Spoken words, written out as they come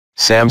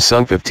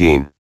Samsung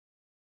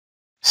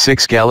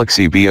 15.6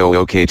 Galaxy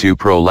Book2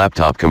 Pro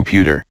Laptop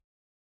Computer.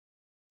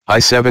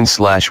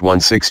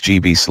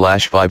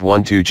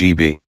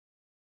 i7/16GB/512GB.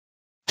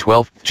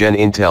 12th Gen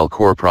Intel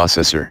Core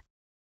Processor.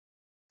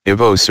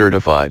 Evo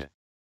certified.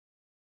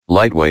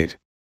 Lightweight.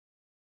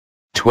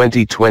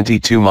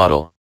 2022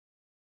 model.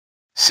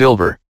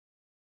 Silver.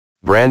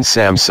 Brand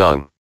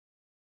Samsung.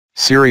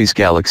 Series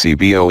Galaxy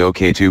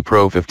Book2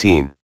 Pro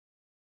 15.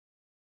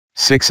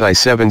 6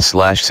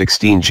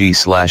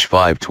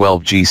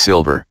 i7/16G/512G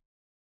Silver.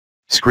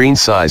 Screen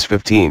size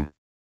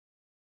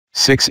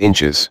 15.6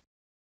 inches.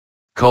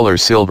 Color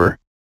silver.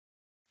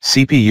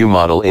 CPU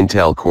model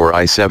Intel Core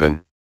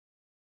i7.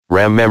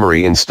 RAM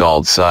memory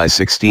installed size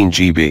 16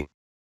 GB.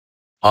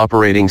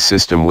 Operating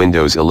system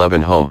Windows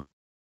 11 Home.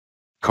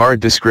 Card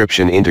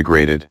description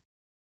integrated.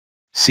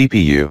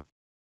 CPU.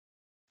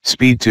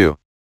 Speed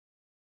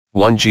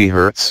 2.1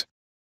 GHz.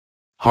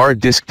 Hard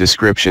disk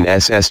description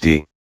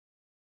SSD.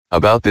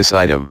 About this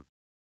item.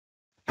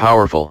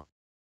 Powerful.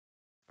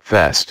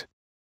 Fast.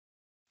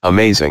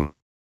 Amazing.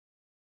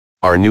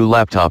 Our new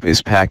laptop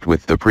is packed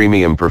with the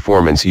premium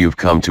performance you've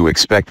come to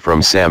expect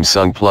from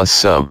Samsung plus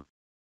some.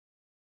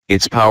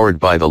 It's powered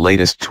by the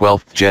latest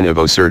 12th Gen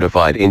Evo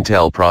certified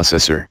Intel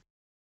processor.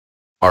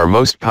 Our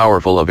most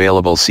powerful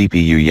available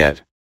CPU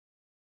yet.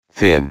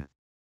 Thin.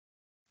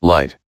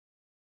 Light.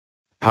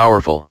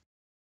 Powerful.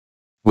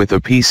 With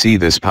a PC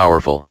this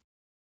powerful,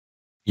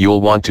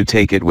 you'll want to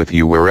take it with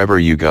you wherever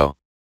you go.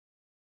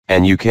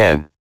 And you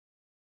can.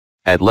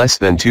 At less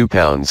than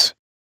 £2.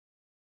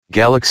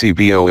 Galaxy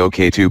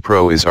Book2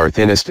 Pro is our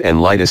thinnest and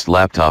lightest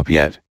laptop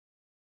yet.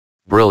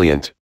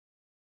 Brilliant.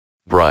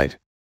 Bright.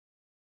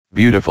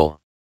 Beautiful.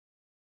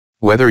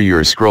 Whether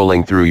you're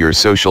scrolling through your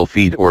social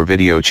feed or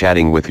video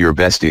chatting with your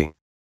bestie,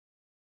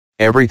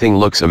 everything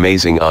looks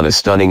amazing on a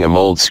stunning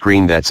AMOLED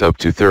screen that's up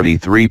to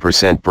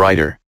 33%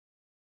 brighter.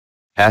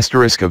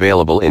 Asterisk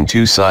available in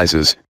two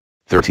sizes,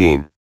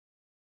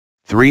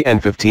 13.3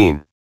 and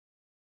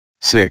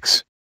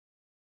 15.6.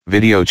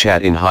 Video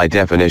chat in high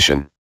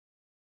definition.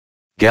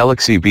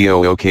 Galaxy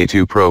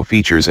Book2 Pro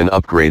features an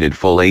upgraded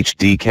Full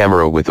HD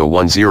camera with a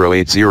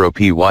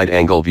 1080p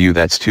wide-angle view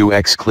that's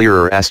 2x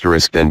clearer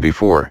than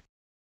before.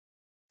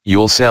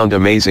 You'll sound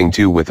amazing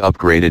too with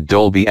upgraded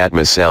Dolby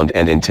Atmos sound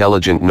and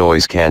intelligent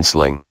noise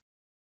cancelling.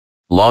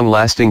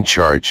 Long-lasting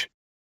charge.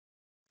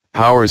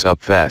 Powers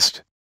up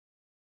fast.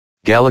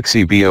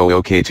 Galaxy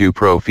Book2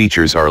 Pro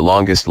features our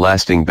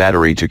longest-lasting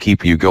battery to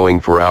keep you going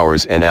for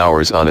hours and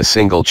hours on a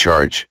single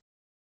charge.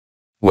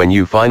 When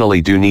you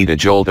finally do need a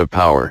jolt of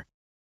power,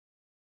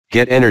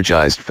 get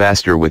energized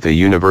faster with a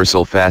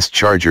universal fast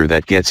charger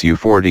that gets you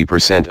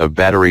 40% of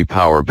battery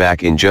power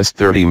back in just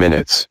 30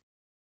 minutes.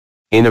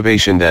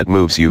 Innovation that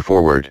moves you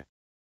forward.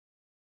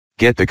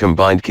 Get the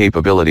combined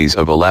capabilities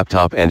of a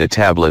laptop and a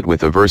tablet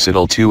with a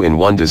versatile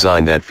 2-in-1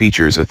 design that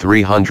features a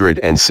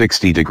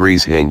 360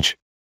 degrees hinge.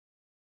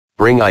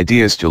 Bring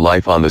ideas to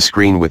life on the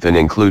screen with an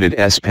included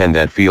S Pen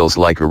that feels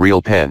like a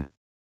real pen.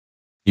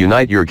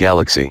 Unite your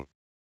Galaxy.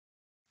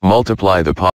 Multiply the